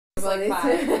seems like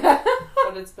 5,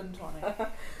 but it's been 20.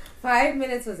 5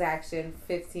 minutes was action,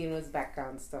 15 was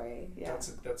background story. Yeah.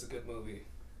 That's a good movie.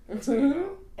 That's how you know.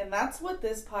 And that's what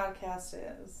this podcast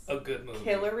is. A good movie.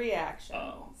 Killer reactions.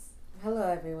 Oh. Hello,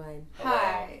 everyone. Hello.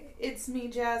 Hi, it's me,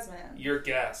 Jasmine. Your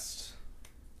guest.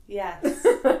 Yes,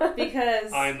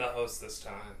 because I'm the host this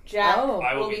time. Jack I will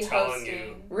will be be telling hosting.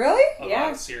 you Really?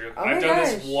 about serial. Oh my I've done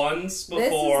gosh. this once before.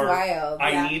 This is wild.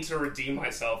 I need to redeem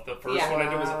myself. The first one I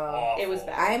did was awful. It was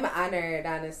bad. I'm honored,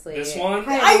 honestly. This one?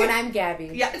 Hi, everyone. I'm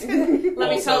Gabby. Yeah. Let me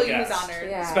Also tell you guest. who's honored.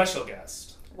 Yeah. Special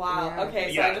guest. Wow. Yeah. Okay,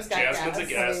 so Yeah, I just got Jasmine's a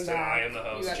guests. guest and Coming I back. am the You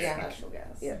host. got a Yeah. special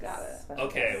guest. Yes. Got it. Special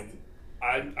Okay,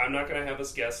 guest. I'm not going to have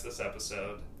us guess this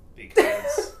episode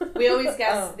because... We always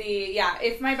guess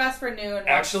if my best friend knew. And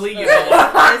Actually, watched you know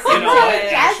what? listen You know to what?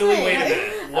 it. Actually, Jasmine. wait a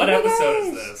minute. What Oh my episode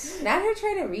is gosh. this? Not her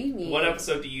trying to read me. What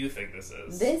episode do you think this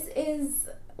is? This is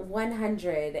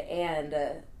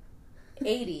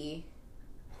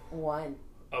 181.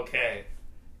 Okay.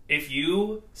 If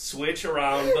you switch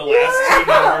around the last two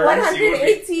numbers, you would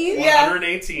be 118?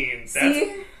 118. That's,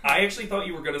 See? I actually thought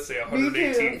you were going to say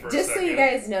 118 for a Just so second. you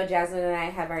guys know, Jasmine and I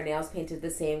have our nails painted the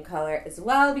same color as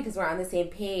well because we're on the same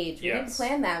page. We didn't Yes.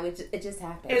 plan that. It just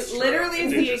happened. It true. literally It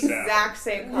is did the just exact happen.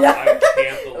 same color. Yeah. I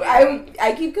can't believe it.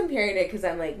 I keep comparing it because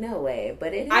I'm like, no way,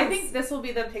 but it is. I think this will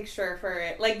be the picture for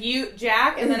it. Like you,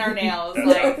 Jack, and then our nails.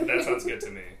 That sounds good to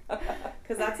me.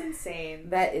 Because that's insane.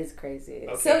 that is crazy.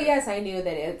 Okay. So yes, I knew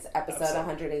that it's episode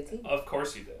 118. Of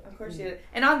course you did. Of course you did.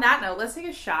 And on that note, let's take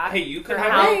a shot. Hey, you could for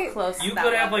have how like- close You that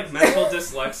could have was. like mental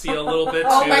dyslexia a little bit too.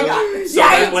 Oh my god! So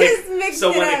yeah, then I when just mixed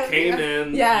so it when up. it came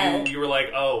in, Yeah. you were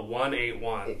like, oh,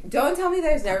 181. Don't tell me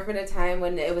there's never been a time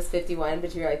when it was 51,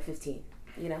 but you're like 15.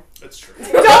 You know? It's true.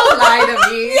 Don't lie to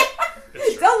me.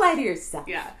 It's true. Don't lie to yourself.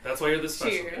 Yeah. That's why you're the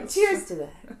special Cheers. guest. Cheers to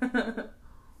that.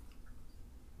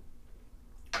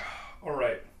 All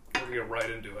right, we're gonna get right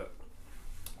into it.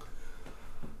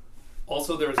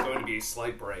 Also, there is going to be a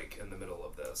slight break in the middle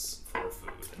of this for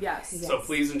food. Yes. Yes. So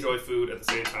please enjoy food at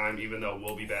the same time, even though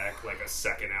we'll be back like a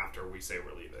second after we say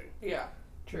we're leaving. Yeah.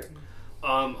 True.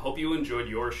 Hope you enjoyed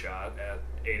your shot at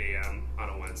 8 a.m. on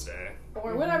a Wednesday.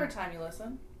 Or whatever time you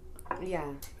listen. Yeah.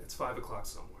 It's 5 o'clock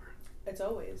somewhere. It's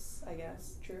always, I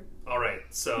guess, true. All right,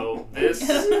 so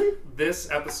this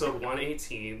episode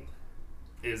 118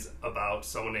 is about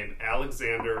someone named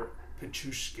Alexander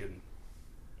Pichushkin.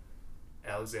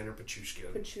 Alexander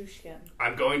Pichushkin. Pachushkin.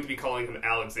 I'm going to be calling him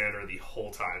Alexander the whole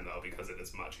time, though, because it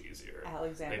is much easier.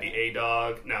 Alexander. Maybe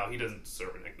A-Dog. No, he doesn't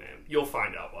deserve a nickname. You'll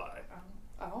find out why.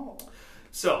 Oh.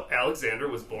 So, Alexander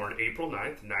was born April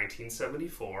 9th,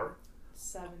 1974.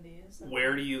 70s.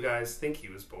 Where do you guys think he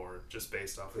was born, just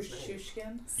based off his name?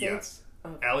 Pachushkin. Yes.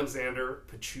 Oh. Alexander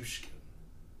Pichushkin.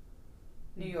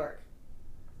 New York.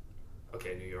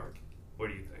 Okay, New York. What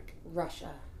do you think?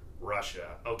 Russia.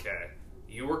 Russia. Okay.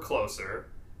 You were closer.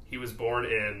 He was born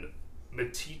in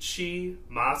Matichi,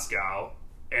 Moscow.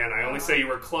 And I only say you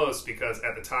were close because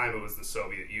at the time it was the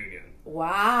Soviet Union.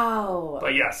 Wow.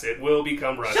 But yes, it will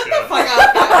become Russia. Shut the fuck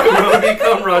up. It will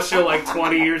become Russia like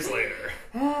 20 years later.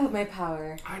 Ah, my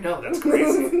power. I know, that's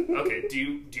crazy. Okay, do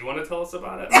you want to tell us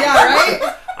about it? Yeah,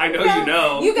 right? I know you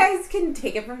know. You guys can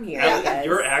take it from here. guys.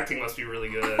 Your acting must be really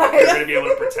good. You're going to be able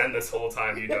to pretend this whole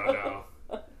time you don't know.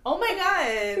 Oh my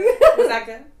god. Was that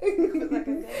good? Was that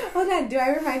good? Hold on. Do I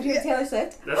remind you of Taylor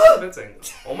Swift? That's convincing.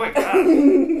 Oh my god. I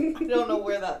don't know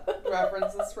where that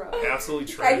reference is from.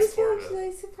 Absolutely I just feel like she's transformative.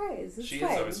 always surprised. It's She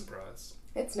fine. is always surprised.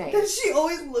 It's nice. Does she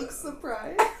always look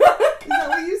surprised? Is that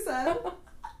what you said?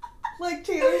 Like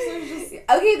Taylor Swift just...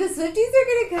 Okay, the Swifties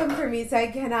are gonna come for me, so I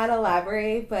cannot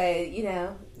elaborate. But you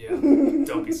know. Yeah,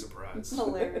 don't be surprised.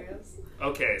 Hilarious.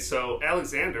 Okay, so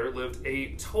Alexander lived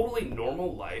a totally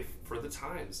normal life for the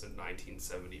times in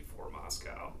 1974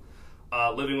 Moscow,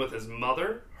 living with his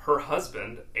mother, her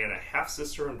husband, and a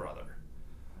half-sister and brother.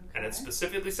 Okay. And it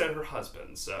specifically said her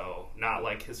husband, so not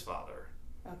like his father.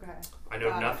 Okay. I know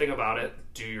Got it. nothing about it.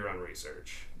 Do your own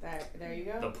research. There you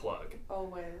go. The plug.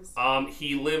 Always.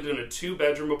 He lived in a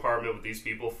 2-bedroom apartment with these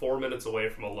people 4 minutes away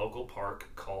from a local park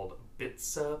called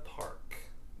Bitsa Park.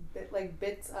 Like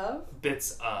bits of?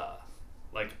 Bitsa.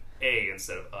 Like A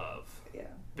instead of. Yeah.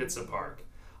 Bitsa Park.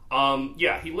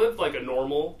 Yeah, he lived like a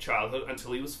normal childhood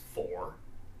until he was 4.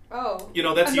 Oh. You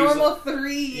know, that's a usually... normal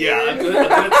 3 years. Yeah, a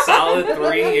good solid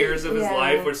 3 years of his Yeah.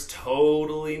 life was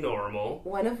totally normal.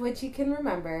 One of which you can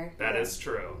remember. That is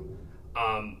true.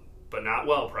 But not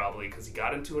well, probably, because he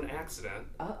got into an accident.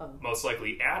 Uh-oh. Most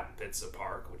likely at Bitsa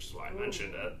Park, which is why I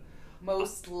mentioned it.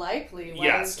 Most likely. Why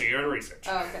Yes, is- do your own research.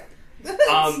 Oh, okay.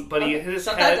 But he Okay, hit his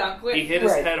shut head. that down quick. He hit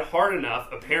his Right. head hard enough,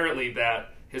 apparently,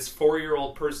 that his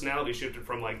 4-year-old personality shifted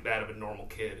from like that of a normal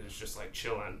kid who's just like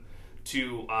chilling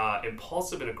to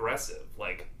impulsive and aggressive,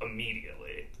 like,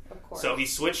 immediately. Of course. So he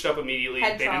switched up immediately.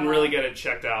 Head they trauma. didn't really get it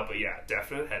checked out, but yeah,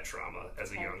 definite head trauma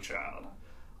as a Head young child.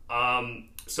 trauma.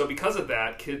 So because of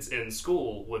that, kids in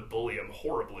school would bully him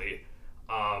horribly,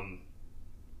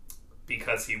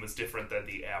 because he was different than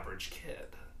the average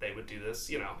kid. They would do this,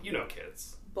 you know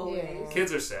kids. Bullies. Yeah.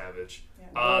 Kids are savage.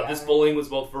 Yeah. This bullying was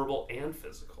both verbal and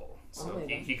physical. So Oh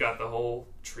my he got the whole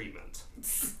treatment.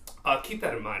 Keep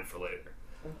that in mind for later.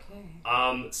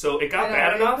 Okay. So it got I know, bad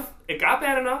right? enough. It got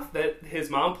bad enough that his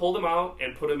mom pulled him out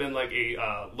and put him in like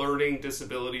a learning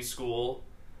disability school,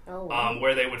 Oh, wow.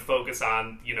 where they would focus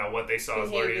on what they saw as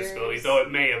learning Behaviors. disability. Though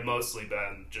it may have mostly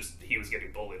been just he was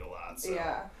getting bullied a lot. So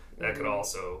Yeah. that could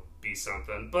also be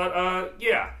something. But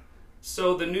yeah.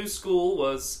 So the new school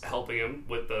was helping him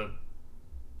with the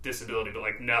disability, but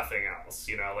like nothing else,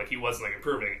 like he wasn't like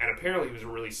improving. And apparently he was a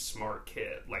really smart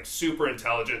kid, like super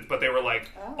intelligent, but they were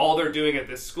like, all they're doing at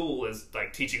this school is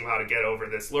like teaching him how to get over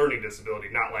this learning disability,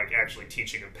 not like actually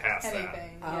teaching him past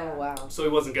Anything. Oh, Yeah. wow. that. So he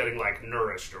wasn't getting like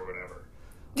nourished or whatever.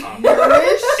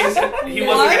 Nourished? He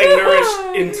wasn't getting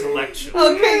nourished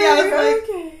intellectually. Okay, yeah, I was like,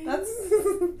 Okay.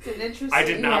 that's an interesting. I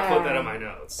did not put Yeah. that on my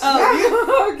notes.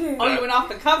 Oh, okay. oh, you went off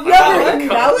the cuff. Yeah, Yeah.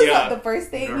 that was Yeah. the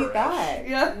first thing you Nourish. got.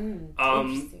 Yeah.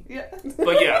 Interesting. Yeah.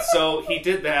 But yeah, so he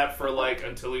did that for like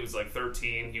until he was like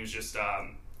 13. He was just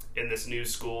in this new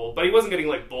school, but he wasn't getting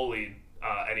like bullied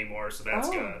anymore, so that's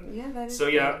good. Yeah, that is So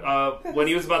good. yeah, when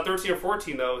he was about 13 or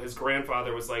 14 though, his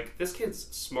grandfather was like, this kid's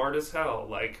smart as hell,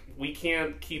 like we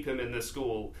can't keep him in this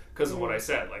school because of what I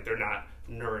said, like they're not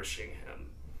nourishing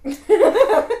him.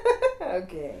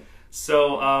 Okay.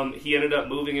 So he ended up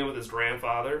moving in with his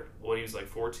grandfather when he was like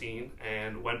 14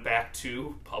 and went back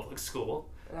to public school,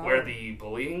 where the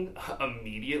bullying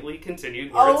immediately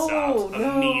continued where it stopped.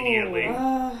 no. Immediately.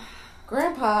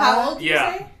 Grandpa. How old did you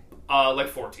Yeah. say? Like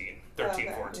 14, 13,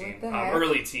 Okay. 14. What the heck?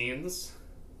 Early teens.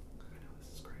 I know,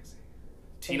 this is crazy.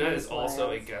 Tina It is is also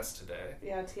a wild. guest today,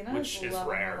 Yeah, Tina Which is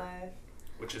loving rare. her life.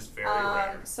 which is very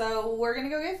rare. So we're gonna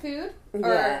go get food, or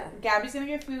Yeah. Gabby's gonna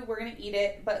get food. We're gonna eat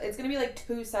it, but it's gonna be like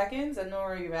 2 seconds, and then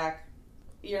we're gonna be back.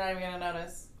 You're not even gonna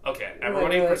notice. Okay,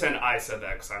 everyone Wait. pretend I said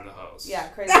that because I'm the host. Yeah,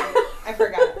 crazy. I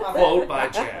forgot. My bad. Quote by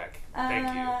Jack.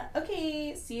 Thank you.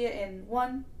 Okay, see you in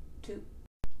 1, 2.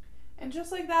 And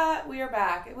just like that, we are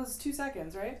back. It was 2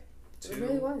 seconds, right? It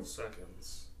really 2 was.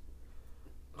 seconds.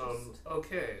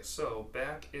 Okay, so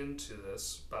back into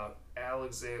this about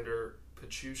Alexander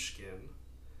Pichushkin.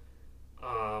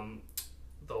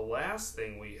 The last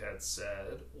thing we had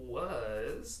said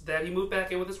was that he moved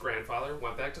back in with his grandfather,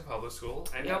 went back to public school,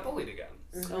 and got bullied again.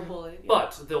 Still bullied. Yeah.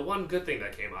 But the one good thing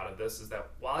that came out of this is that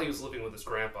while he was living with his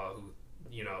grandpa, who,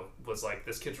 was like,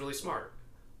 this kid's really smart,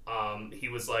 he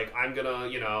was like, I'm gonna,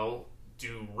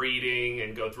 do reading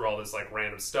and go through all this, like,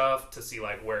 random stuff to see,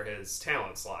 like, where his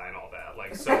talents lie and all that.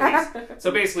 Like, so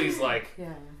basically he's like,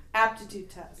 Yeah. Aptitude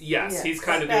test. yes, Yes. he's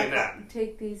kind of doing that.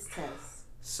 Take these tests.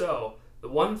 So, the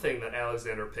one thing that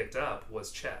Alexander picked up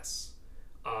was chess.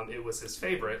 It was his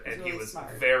favorite, He's and really he was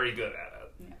smart. very good at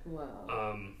it. Wow.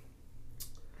 Um,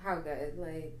 How good?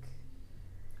 Like.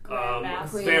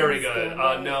 Grandmaster. very Queen's good.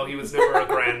 Gambit. No, he was never a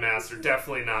grandmaster.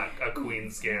 Definitely not a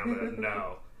Queen's Gambit.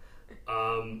 No.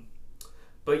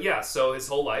 But yeah, so his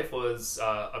whole life was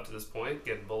up to this point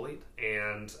getting bullied,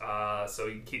 and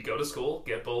so he'd go to school,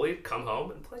 get bullied, come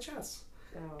home, and play chess.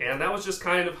 Oh. And that was just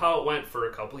kind of how it went for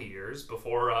a couple of years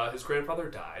before his grandfather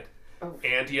died, Oh.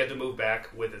 and he had to move back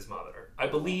with his mother. I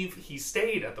believe he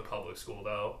stayed at the public school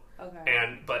though,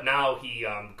 Okay. but now he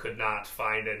could not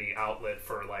find any outlet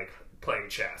for like playing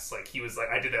chess. Like he was like,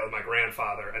 I did that with my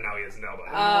grandfather, and now he has nobody.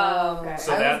 Oh, okay.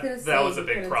 So I that- gonna that say was a you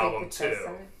big couldn't problem, take the test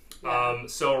too. on it.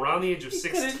 So around the age of He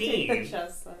couldn't take the 16,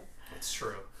 chess test. it's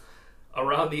true.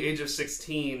 Around the age of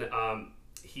 16,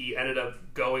 he ended up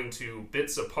going to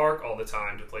Bitsa Park all the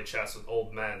time to play chess with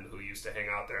old men who used to hang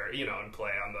out there, and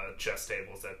play on the chess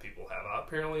tables that people have.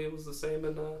 Apparently, it was the same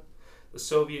in the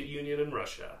Soviet Union and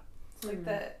Russia. It's like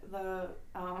the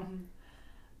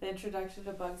introduction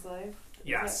to Bug's Life.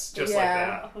 Yes, Is just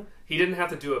Yeah. like that. He didn't have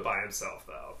to do it by himself,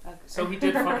 though. Okay. So he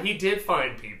did. He did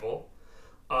find people.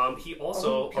 He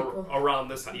also Old people. around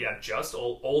this time, just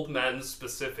old men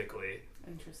specifically.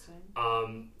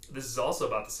 Interesting. This is also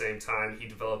about the same time he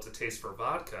developed a taste for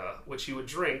vodka, which he would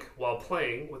drink while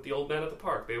playing with the old men at the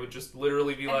park. They would just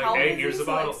literally be And like, how old "Hey, is here's he? a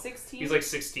bottle." Like 16? He's like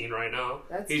 16 right now.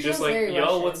 That He's just feels like, very "Yo,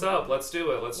 Russian. what's up? Let's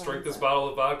do it. Let's drink this Mindset. bottle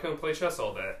of vodka and play chess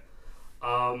all day." So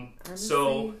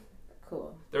Honestly,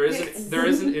 cool. there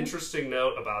is an interesting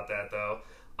note about that though.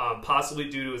 Possibly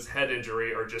due to his head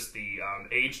injury or just the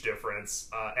age difference,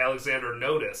 Alexander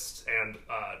noticed and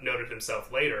noted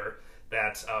himself later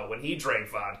that when he drank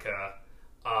vodka,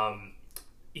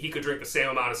 he could drink the same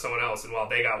amount as someone else, and while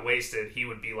they got wasted, he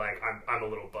would be like, I'm a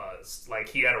little buzzed. Like,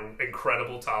 he had an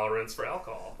incredible tolerance for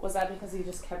alcohol. Was that because he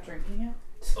just kept drinking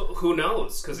it? Who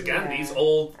knows? Because again, Yeah. these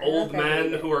old I don't think men he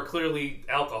did. who are clearly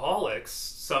alcoholics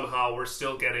somehow were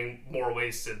still getting more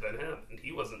wasted than him, and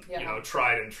he wasn't,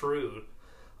 tried and true.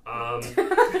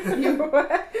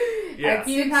 Yeah.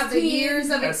 He didn't have the years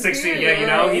of At 16,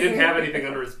 experience. he didn't have anything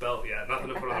under his belt yet, nothing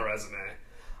to put on the resume.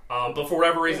 But for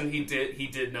whatever reason, he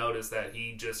did notice that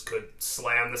he just could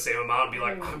slam the same amount and be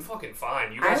like, I'm fucking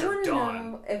fine. You guys I are want to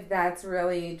done. know if that's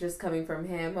really just coming from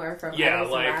him or from Yeah,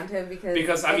 others like, around him.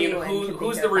 Because I mean, anyone can who's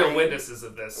think the they're real fine. witnesses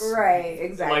of this? Right,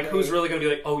 exactly. Like, who's really going to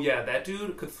be like, oh yeah, that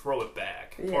dude could throw it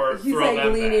back. Yeah. Or He's throw like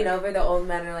them leaning back. over the old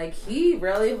men and like, he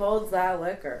really holds that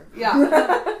liquor.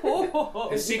 Yeah.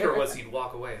 His secret was he'd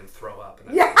walk away and throw up.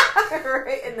 And Yeah,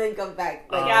 right, and then come back.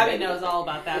 Like, Gabby knows all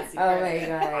about that secret. oh my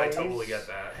god. I totally get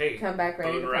that. Hey, Come back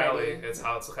ready Boone to Rally, party. it's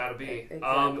how it's got to be.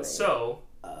 Exactly. So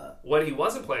when he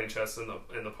wasn't playing chess in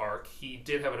the park, he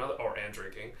did have and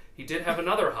drinking. He did have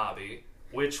another hobby,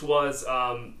 which was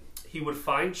he would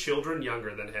find children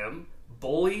younger than him,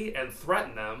 bully and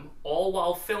threaten them, all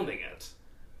while filming it.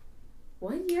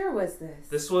 What year was this?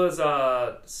 This was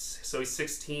so he's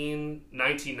 16,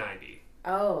 1990.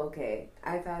 Oh, okay.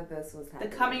 I thought this was The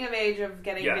happening. coming of age of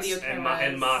getting video cameras.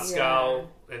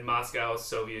 in Moscow,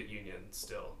 Soviet Union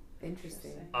still.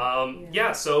 Interesting.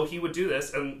 Yeah, so he would do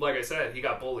this, and like I said, he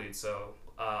got bullied, so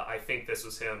I think this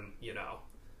was him,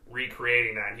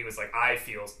 recreating that, and he was like, I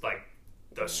feel like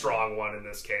the strong one in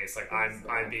this case, like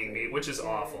I'm being mean, which is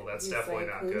awful. That's He's definitely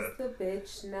like, not who's good. the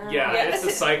bitch now? Yeah, it's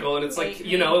a cycle, and it's like, Like,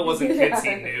 it wasn't kids he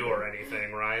Yeah. knew or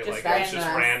anything, right? Just Like, it's just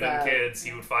random random stuff. kids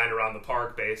he would find around the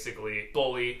park, basically,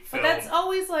 bully, But film. that's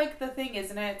always like the thing,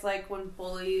 isn't it? It's like when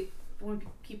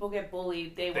people get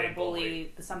bullied, they want to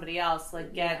bully somebody else.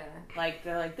 Like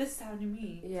they're like, this sounded to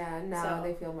me. Yeah, now So-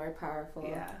 they feel more powerful.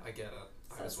 Yeah. I get it.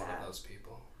 I So was one of sad. those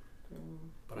people.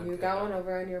 But I'm You good got now. one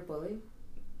over on your bully?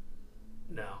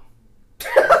 No.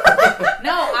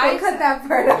 No, I cut that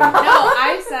part No, out.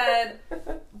 I said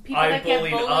people I that get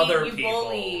bullied bullied, other you people.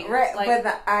 bully. Right, Like,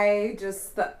 but I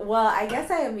guess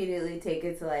I immediately take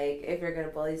it to like, if you're gonna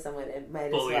bully someone, it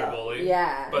might Bully as or well. bully.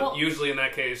 Yeah. But usually in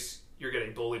that case, you're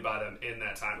getting bullied by them in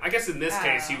that time. I guess in this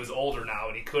case, he was older now,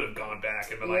 and he could have gone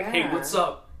back and been like, hey, Yeah. what's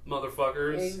up,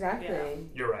 motherfuckers? Exactly. Yeah.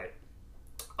 You're right.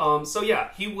 So yeah,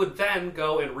 he would then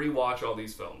go and rewatch all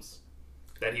these films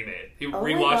that he made. He would Oh my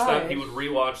rewatch them. gosh. He would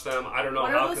rewatch them. I don't know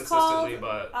what how are those consistently,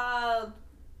 called? but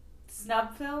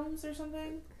Snub films or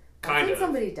something. I kind think of.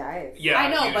 somebody dies. Yeah, I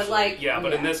know, but usually. like, yeah,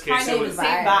 but in yeah, this case, Kind it of the was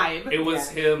same vibe. it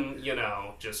was Yeah. him,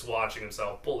 just watching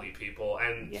himself bully people,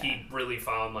 and Yeah. he really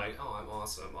found like, oh, I'm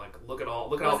awesome. Like, look at how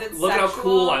sexual?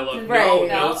 cool I look. Right. No,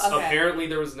 No, okay. apparently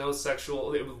there was no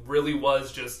sexual. It really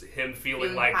was just him feeling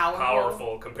Feeling like powerful.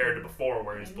 powerful compared to before,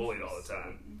 where he's bullied all the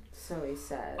time. So he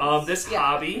says. This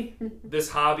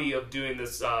hobby of doing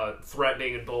this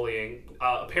threatening and bullying,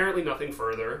 apparently nothing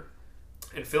further,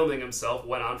 and filming himself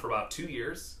went on for about 2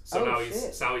 years. So Oh, now shit.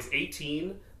 he's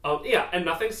 18. And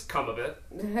nothing's come of it.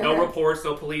 No reports,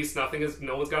 no police, no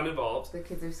one's gotten involved. The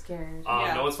kids are scared.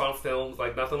 Yeah. No one's found films,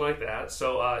 like nothing like that.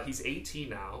 So he's 18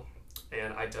 now,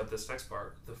 and I dubbed this next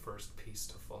part the first piece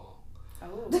to fall.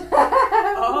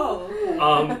 Oh.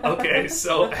 Okay,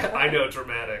 so I know,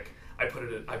 dramatic.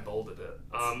 I bolded it.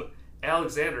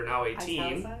 Alexander, now 18,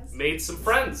 Italicized? made some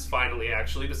friends finally,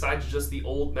 actually, besides just the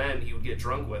old men he would get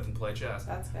drunk with and play chess.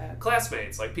 That's good.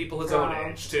 Classmates, like people his own Oh.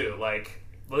 age, too. Like,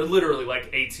 literally,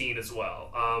 like 18 as well.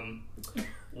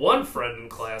 One friend and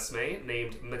classmate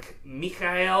named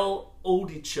Mikhail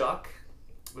Odichuk,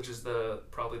 which is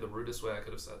probably the rudest way I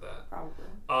could have said that.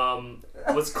 Probably.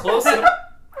 Was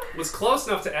close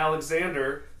enough to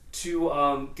Alexander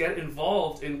to get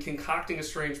involved in concocting a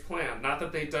strange plan. Not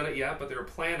that they'd done it yet, but they were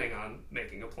planning on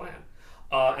making a plan.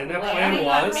 And that plan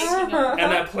was,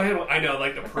 I know,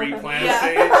 like the pre-plan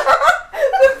stage.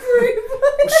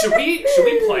 Should we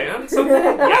plan something?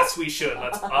 Yes, we should.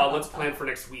 Let's plan for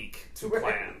next week to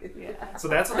plan. Yeah. So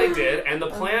that's what they did, and the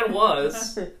plan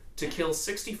was to kill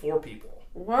 64 people.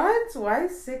 What? Why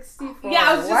 64? Yeah,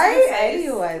 I was just Why gonna say.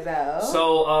 anyone though?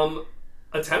 So,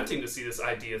 attempting to see this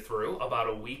idea through, about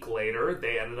a week later,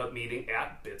 they ended up meeting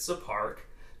at Bitsa Park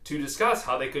to discuss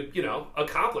how they could,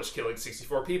 accomplish killing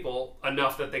 64 people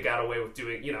enough that they got away with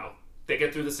doing, they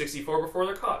get through the 64 before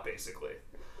they're caught, basically.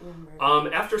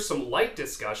 After some light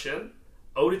discussion,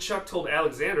 Odichuk told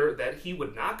Alexander that he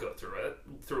would not go through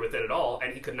with it at all,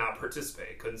 and he could not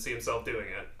participate, couldn't see himself doing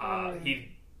it.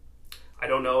 I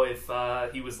don't know if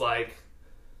he was like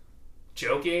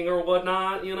joking or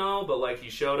whatnot, but like he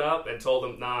showed up and told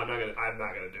him, "Nah, I'm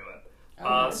not gonna do it."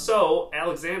 So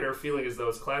Alexander, feeling as though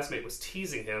his classmate was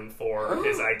teasing him for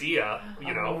his idea,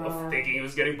 of thinking he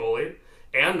was getting bullied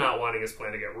and not wanting his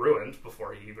plan to get ruined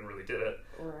before he even really did it,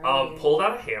 pulled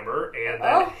out a hammer and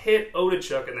then hit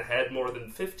Odachuk in the head more than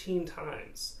 15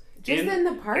 times. Just in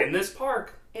the park? In this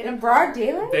park. In broad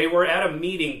daylight? They were at a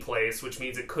meeting place, which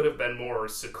means it could have been more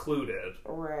secluded.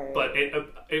 Right. But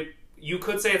you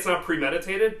could say it's not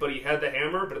premeditated, but he had the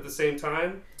hammer, but at the same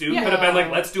time, dude could have been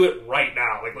like, let's do it right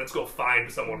now. Like, let's go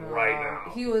find someone right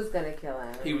now. He was going to kill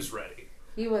him. He was ready.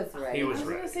 He was ready. I was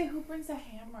going to say, who brings a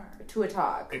hammer? To a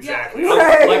talk. Exactly. Yeah.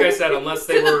 Right. Like I said, unless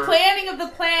they were... the planning of the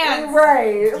plans.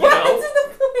 Right.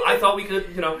 I thought we could,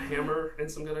 hammer in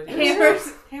some good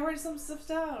ideas. Hammer some stuff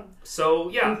down. So,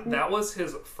 yeah, that was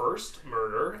his first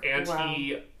murder, and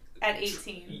he... At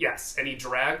 18. Yes, and he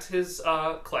dragged his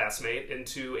classmate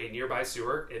into a nearby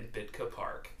sewer in Bitka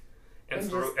Park. And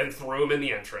threw him in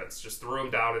the entrance. Just threw him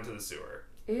down into the sewer.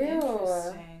 Ew.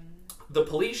 Interesting. The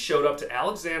police showed up to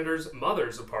Alexander's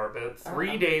mother's apartment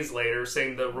 3 days later,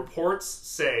 saying the reports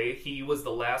say he was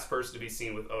the last person to be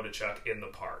seen with Odachuk in the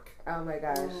park. Oh my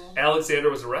gosh. Alexander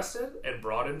was arrested and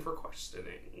brought in for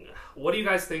questioning. What do you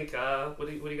guys think? What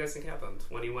do you guys think happened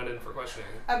when he went in for questioning?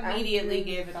 Immediately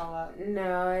gave it all up.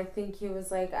 No, I think he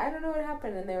was like, I don't know what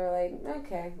happened, and they were like,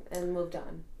 okay, and moved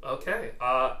on. Okay.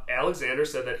 Alexander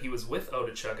said that he was with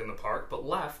Odachuk in the park, but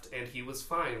left, and he was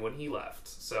fine when he left.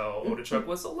 So Odachuk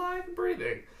was alive and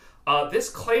breathing. This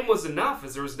claim was enough,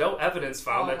 as there was no evidence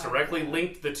found that directly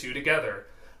linked the two together.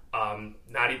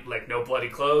 Not even, no bloody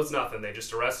clothes, nothing. They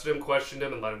just arrested him, questioned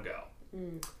him, and let him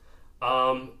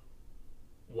go.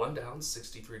 One down,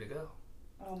 63 to go.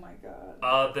 Oh my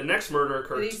god. The next murder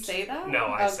occurred... Did he say that? No,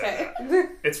 I said that.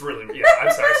 It's really... Yeah,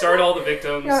 I'm sorry. Sorry to all the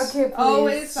victims. Okay, please.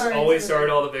 Always sorry. Always sorry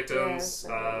to all the victims.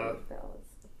 Yeah,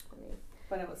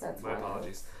 but it was... My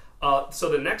apologies. So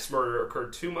the next murder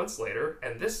occurred 2 months later,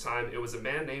 and this time it was a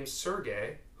man named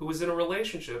Sergei who was in a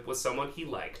relationship with someone he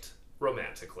liked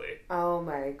romantically. Oh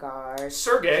my gosh.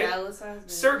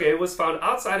 Sergei was found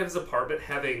outside of his apartment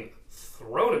having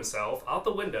thrown himself out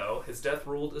the window. His death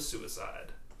ruled a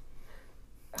suicide.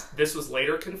 This was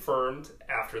later confirmed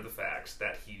after the fact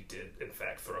that he did, in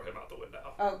fact, throw him out the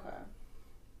window. Okay.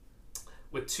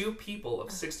 With 2 people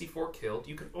of 64 killed,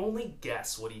 you can only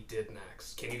guess what he did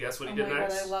next. Can you guess what he did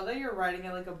next? God, I love that you're writing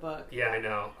it like a book. Yeah, I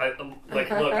know.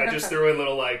 Look, I just threw in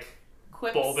little,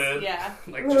 quips. Bolded. Yeah.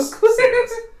 Just say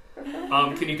this.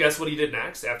 Can you guess what he did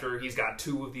next after he's got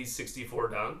 2 of these 64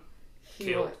 done?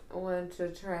 He went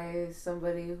to try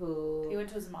somebody who... He went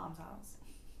to his mom's house.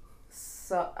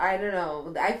 So, I don't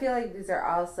know. I feel like these are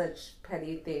all such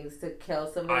petty things to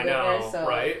kill somebody. I know,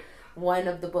 right? One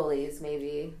of the bullies,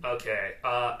 maybe. Okay.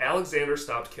 Alexander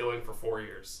stopped killing for 4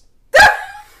 years.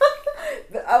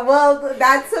 Well,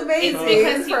 that's amazing.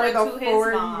 It's because he went to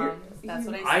his mom. That's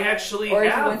what I said.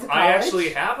 I actually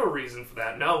have a reason for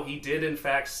that. No, he did in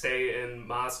fact stay in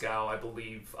Moscow, I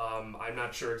believe. I'm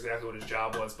not sure exactly what his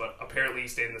job was, but apparently he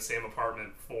stayed in the same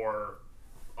apartment for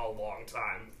a long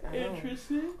time.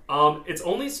 Interesting. It's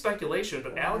only speculation,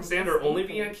 but Alexander only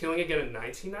began killing again in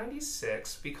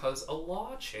 1996 because a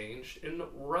law changed in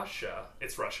Russia.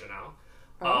 It's Russia now.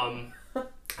 I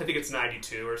think it's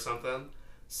 92 or something.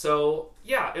 So,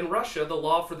 yeah, in Russia, the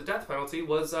law for the death penalty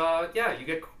was,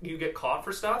 you get caught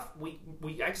for stuff,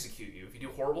 we execute you if you do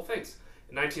horrible things.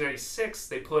 In 1996,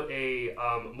 they put a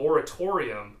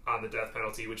moratorium on the death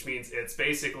penalty, which means it's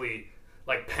basically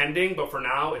pending, but for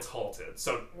now, it's halted.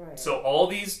 So, so all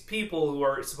these people who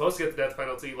are supposed to get the death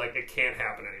penalty, it can't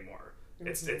happen anymore.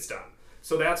 Mm-hmm. It's done.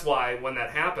 So that's why when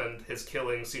that happened, his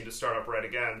killing seemed to start up right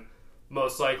again.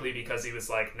 Most likely because he was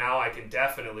like, now I can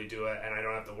definitely do it and I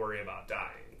don't have to worry about dying.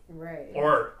 Right.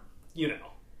 Or,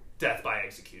 death by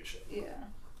execution. Yeah.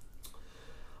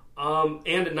 And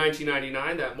in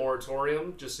 1999, that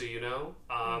moratorium, just so you know,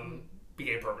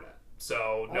 became permanent.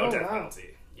 So no death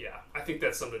penalty. Yeah. I think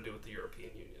that's something to do with the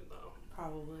European Union, though.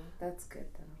 Probably. That's good,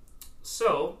 though.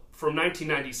 So, from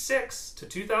 1996 to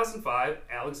 2005,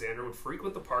 Alexander would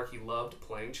frequent the park he loved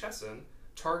playing chess in,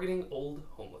 targeting old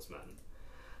homeless men.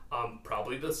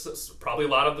 Probably a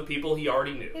lot of the people he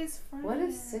already knew. What a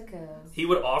sicko. He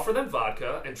would offer them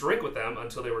vodka and drink with them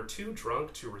until they were too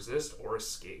drunk to resist or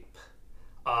escape.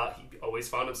 He always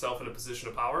found himself in a position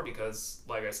of power because,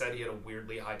 like I said, he had a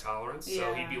weirdly high tolerance. Yeah.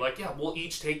 So he'd be like, yeah, we'll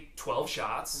each take 12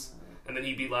 shots. And then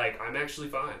he'd be like, I'm actually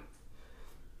fine.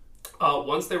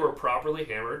 Once they were properly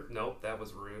hammered, nope, that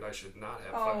was rude. I should not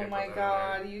have fucking Oh my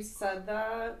god, you said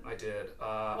that? I did.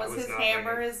 Was his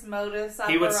hammer his modus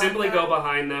operandi? He would simply go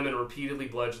behind them and repeatedly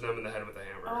bludgeon them in the head with a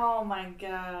hammer. Oh my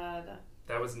god.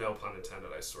 That was no pun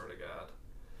intended, I swear to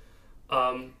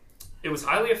God. It was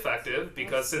highly effective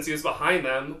because since he was behind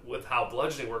them with how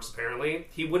bludgeoning works, apparently,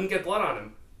 he wouldn't get blood on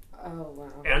him. Oh,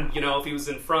 wow. And, if he was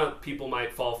in front, people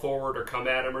might fall forward or come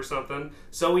at him or something.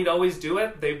 So he'd always do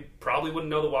it. They probably wouldn't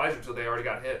know the wiser until they already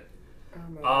got hit. Oh,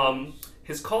 my gosh.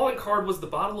 His calling card was the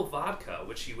bottle of vodka,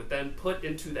 which he would then put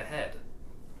into the head.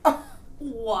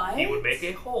 What? He would make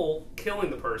a hole, killing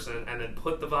the person, and then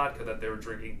put the vodka that they were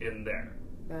drinking in there.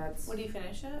 That's... Would he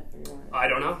finish it? I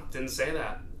don't know. Didn't say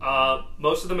that.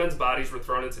 Most of the men's bodies were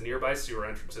thrown into nearby sewer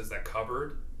entrances that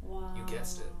covered, you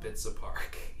guessed it, Bitsa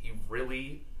Park. He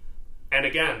really... And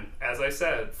again, as I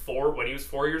said, when he was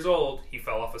 4 years old, he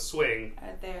fell off a swing.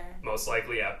 There. Most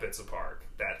likely at Bitsa Park.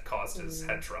 That caused his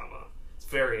head trauma. It's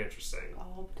very interesting.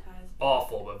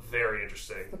 Awful, but very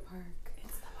interesting. The park.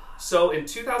 It's the park. So in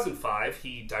 2005,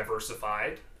 he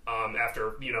diversified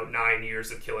after, 9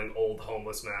 years of killing old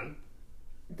homeless men.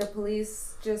 The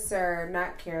police just are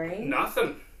not caring.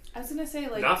 Nothing. I was gonna say,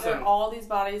 like, Nothing. there are all these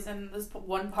bodies in this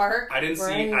one park. I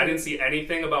didn't see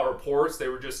anything about reports. They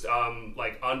were just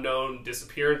unknown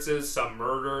disappearances, some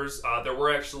murders. There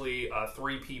were actually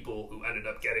 3 people who ended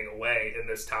up getting away in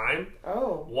this time.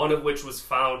 Oh. One of which was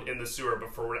found in the sewer,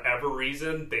 but for whatever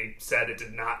reason, they said it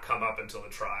did not come up until the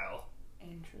trial.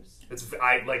 Interesting. It's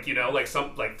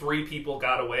 3 people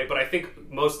got away, but I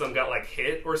think most of them got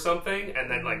hit or something,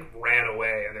 and then ran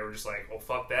away, and they were just like, "Oh,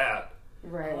 fuck that."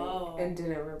 Right. Oh. And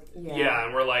didn't... Yeah,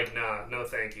 and we're like, nah, no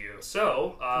thank you.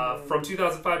 So, from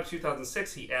 2005 to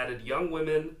 2006, he added young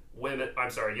men, women,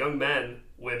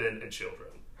 and children.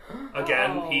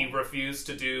 Again, he refused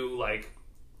to do, like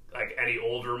any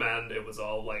older men. It was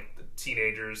all,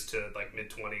 teenagers to,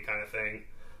 mid-20 kind of thing.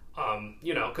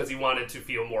 Because he wanted to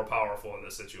feel more powerful in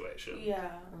this situation. Yeah.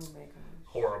 Oh, my gosh.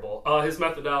 Horrible. His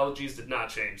methodologies did not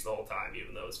change the whole time,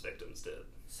 even though his victims did.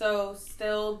 So,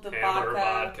 still the Hammer,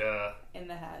 vodka in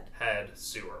the head,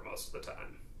 sewer most of the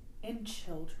time. And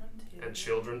children, too. And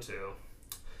children, too.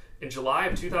 In July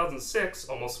of 2006,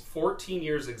 almost 14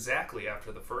 years exactly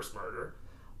after the first murder,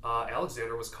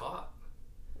 Alexander was caught.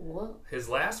 What? His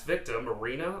last victim,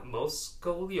 Marina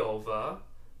Moskolyova,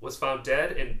 was found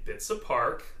dead in Bitsa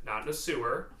Park, not in a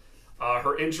sewer.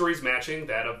 Her injuries matching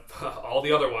that of all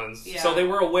the other ones. Yeah. So they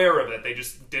were aware of it. They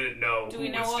just didn't know Do who we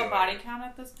know was what doing body it. count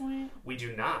at this point? We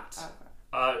do not.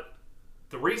 Okay.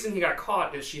 The reason he got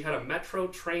caught is she had a Metro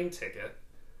train ticket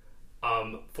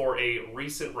for a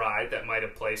recent ride that might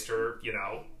have placed her,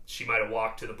 she might have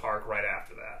walked to the park right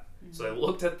after that. Mm-hmm. So they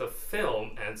looked at the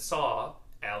film and saw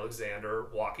Alexander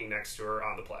walking next to her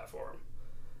on the platform.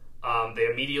 They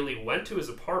immediately went to his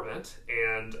apartment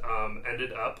and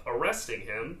ended up arresting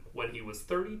him when he was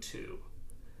 32.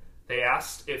 They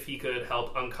asked if he could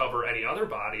help uncover any other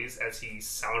bodies, as he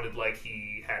sounded like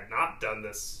he had not done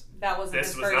this.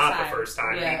 This was not the first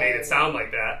time. Yeah. He made it sound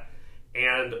like that.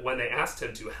 And when they asked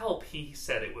him to help, he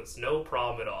said it was no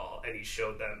problem at all. And he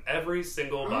showed them every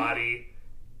single body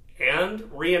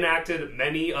and reenacted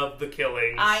many of the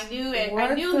killings. I knew it.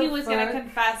 What I knew the he was going to fuck?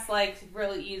 confess,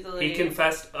 really easily. He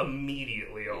confessed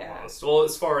immediately, almost. Well,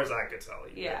 as far as I could tell.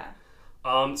 Yeah.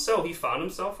 So he found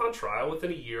himself on trial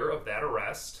within a year of that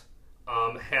arrest,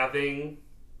 having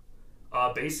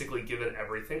basically given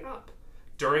everything up.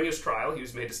 During his trial, he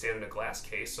was made to stand in a glass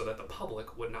case so that the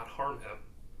public would not harm him.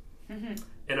 Mm-hmm.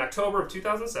 In October of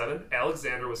 2007,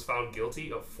 Alexander was found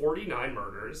guilty of 49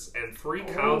 murders and 3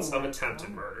 counts of attempted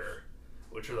murder,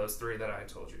 which are those 3 that I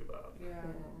told you about.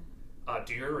 Yeah.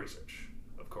 Do your research,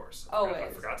 of course. Always. I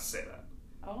forgot to say that.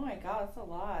 Oh my god, that's a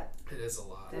lot. It is a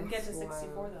lot. Didn't get to That's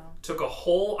 64 wild. though. Took a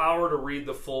whole hour to read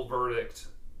the full verdict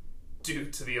due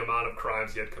to the amount of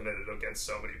crimes he had committed against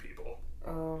so many people.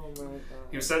 Oh, my God.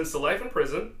 He was sentenced to life in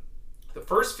prison, the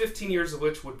first 15 years of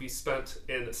which would be spent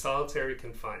in solitary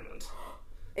confinement.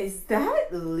 Is that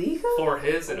legal? For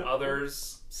his and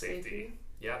others' safety.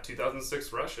 Yeah,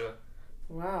 2006 Russia.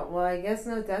 Wow. Well, I guess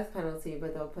no death penalty,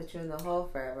 but they'll put you in the hole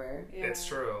forever. Yeah. It's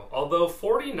true. Although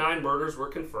 49 murders were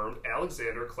confirmed,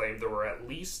 Alexander claimed there were at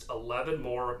least 11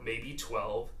 more, maybe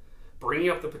 12, bringing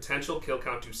up the potential kill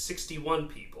count to 61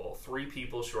 people, 3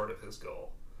 people short of his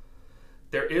goal.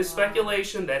 There is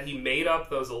speculation that he made up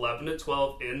those 11 to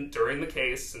 12 during the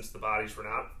case, since the bodies were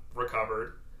not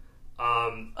recovered.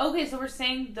 Okay, so we're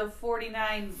saying the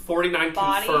 49 49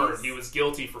 bodies? confirmed. He was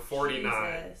guilty for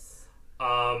 49. Jesus.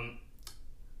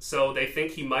 So they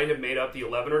think he might have made up the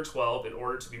 11 or 12 in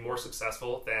order to be more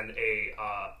successful than a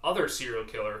other serial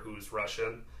killer who's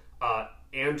Russian,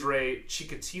 Andrei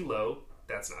Chikatilo.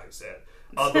 That's not how you say it.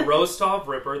 The Rostov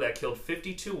Ripper that killed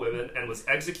 52 women and was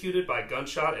executed by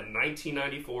gunshot in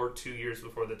 1994, 2 years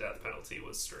before the death penalty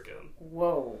was stricken.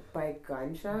 Whoa, by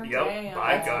gunshot? Yep, Damn.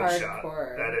 by That's gunshot.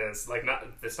 hardcore. That is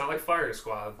it's not like Firing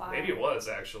Squad. Wow. Maybe it was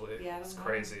actually. Yeah, I It's don't know.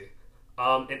 crazy.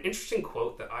 An interesting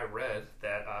quote that I read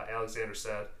that Alexander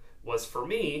said was, "For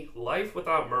me, life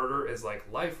without murder is like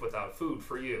life without food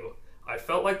for you. I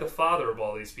felt like the father of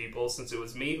all these people since it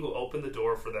was me who opened the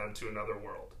door for them to another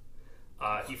world."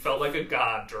 He felt like a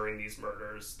god during these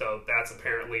murders, though that's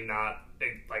apparently not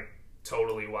like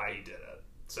totally why he did it.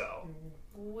 So,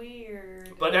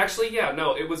 Weird. but actually, yeah,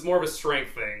 no, it was more of a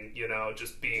strength thing,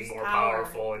 just being Just more power,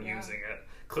 powerful and yeah. using it.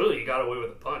 Clearly, he got away with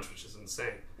a punch, which is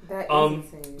insane. That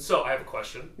is insane. So I have a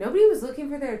question. Nobody was looking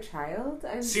for their child?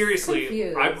 I'm Seriously,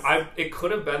 confused. it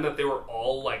could have been that they were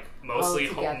all like mostly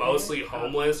All together? mostly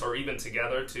homeless, or even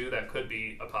together too. That could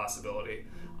be a possibility.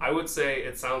 I would say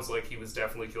it sounds like he was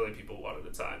definitely killing people one at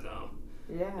a time, though.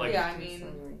 Yeah, Like- Yeah, I something mean-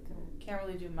 like that. Can't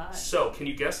really do much. So, can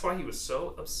you guess why he was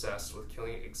so obsessed with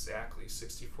killing exactly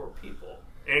 64 people?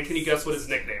 And can you guess what his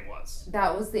nickname was?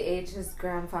 That was the age his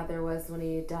grandfather was when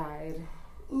he died.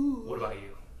 Ooh. What about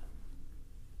you?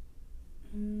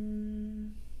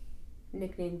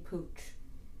 Nickname Pooch.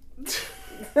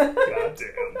 God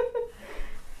damn.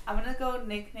 I'm gonna go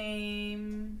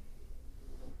nickname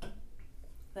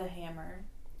the Hammer.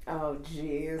 Oh,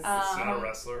 jeez. It's not a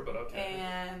wrestler, but okay.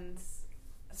 And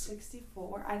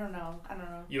 64. I don't know.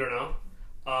 You don't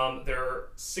know? There are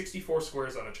 64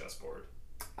 squares on a chessboard.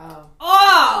 Oh.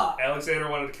 Oh! Alexander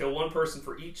wanted to kill one person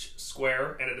for each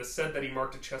square, and it is said that he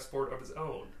marked a chessboard of his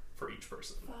own for each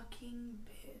person. Fucking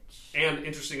bitch. And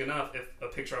interesting enough, if a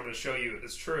picture I'm going to show you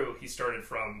is true, he started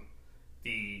from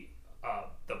the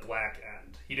black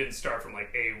end. He didn't start from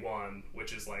like A1,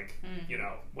 which is like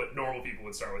what normal people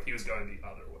would start with. He was going the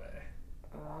other way.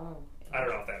 Oh. I don't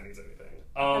know if that means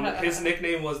anything. His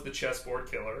nickname was the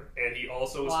Chessboard Killer, and he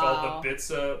also was called the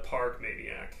Bitsa Park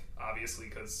Maniac, obviously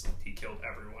because he killed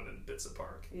everyone in Bitsa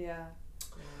Park. Yeah.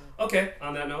 Okay,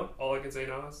 on that note, all I can say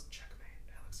now is checkmate,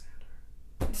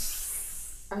 Alexander.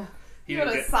 He You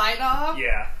didn't want to sign off?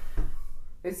 Yeah,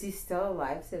 Is he still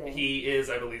alive today? he is,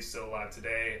 I believe, still alive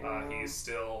today. Wow. He's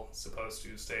still supposed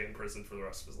to stay in prison for the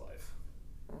rest of his life.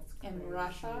 That's In crazy.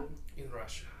 Russia? In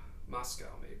Russia. Moscow,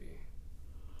 maybe.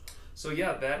 So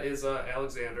yeah, that is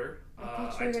Alexander. I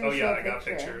thought you were gonna show a I got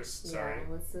picture. pictures. Sorry. Yeah,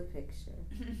 what's the picture?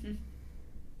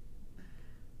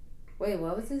 Wait,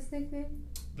 what was his nickname?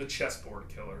 The Chessboard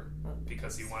Killer, Oh,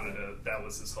 because he wanted to, that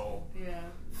was his whole Yeah.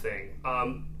 thing.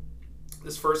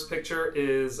 This first picture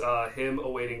is him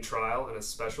awaiting trial in a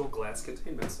special glass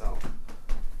containment cell.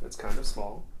 It's kind of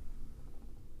small.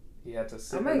 He had to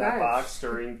sit Oh my in that gosh. box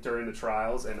during the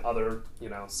trials, and other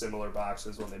similar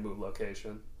boxes when they move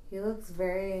location. He looks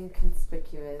very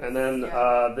inconspicuous. And then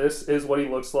Yeah. this is what he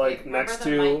looks like Remember next the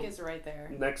to mic is right there.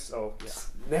 next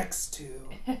to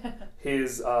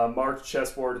his marked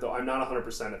chessboard. Though I'm not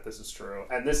 100% if this is true,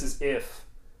 and this is if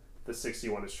the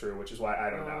 61 is true, which is why I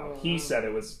don't know. Oh. He said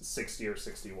it was 60 or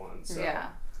 61. So, Yeah.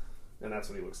 and that's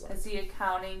what he looks like. Is he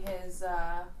counting his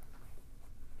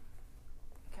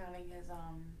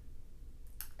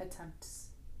attempts,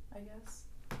 I guess?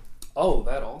 Oh,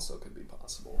 that also could be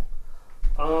possible.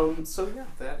 So yeah,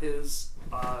 that is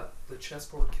the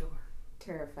Chessboard Killer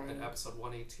Terrifying. in episode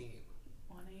 118.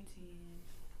 118.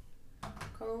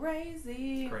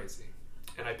 Crazy. Crazy.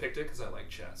 And I picked it because I like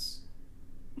chess.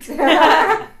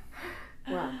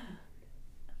 Wow.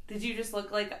 Did you just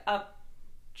look like up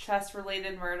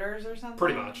chess-related murders or something?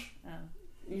 Pretty much. Oh.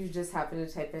 You just happened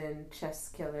to type in chess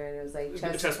killer and it was like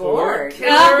Chessboard chessboard.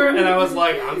 Killer, and I was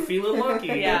like, I'm feeling lucky.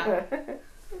 Yeah.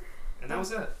 And that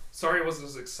was it. Sorry it wasn't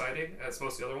as exciting as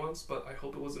most of the other ones, but I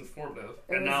hope it was informative.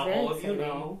 It And was now very all of you exciting.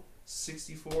 know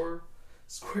 64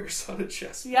 squares on a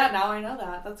chessboard. Yeah, now I know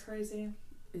that. That's crazy.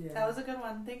 Yeah. That was a good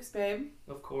one. Thanks, babe.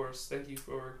 Of course. Thank you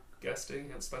for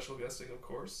guesting and special guesting, of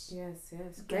course. Yes,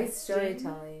 yes. Great Guesting.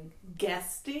 storytelling.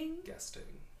 Guesting?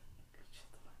 Guesting.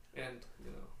 And,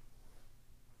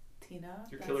 Tina.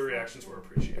 your that's killer reactions were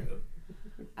appreciated.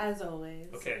 As always.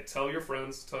 Okay, tell your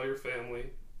friends, tell your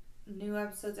family. New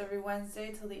episodes every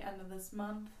Wednesday till the end of this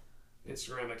month.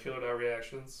 Instagram at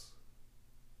Killer.reactions.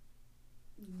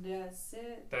 That's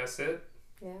it. That's it.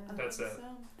 Yeah. I That's think it.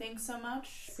 So. Thanks so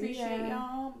much. See ya. Appreciate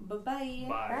y'all. Bye-bye.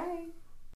 Bye. Bye.